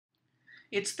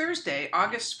It's Thursday,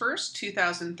 August 1st,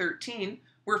 2013.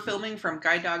 We're filming from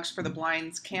Guide Dogs for the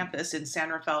Blind's campus in San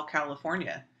Rafael,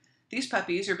 California. These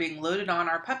puppies are being loaded on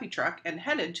our puppy truck and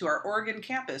headed to our Oregon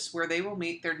campus where they will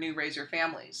meet their new Razor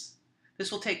families.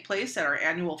 This will take place at our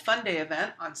annual Fun Day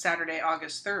event on Saturday,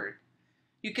 August 3rd.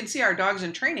 You can see our dogs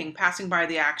in training passing by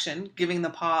the action, giving the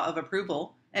paw of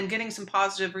approval, and getting some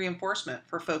positive reinforcement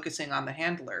for focusing on the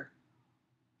handler.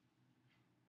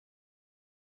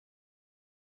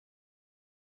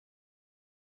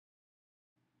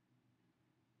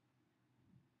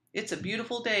 It's a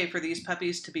beautiful day for these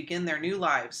puppies to begin their new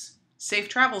lives. Safe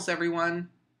travels, everyone!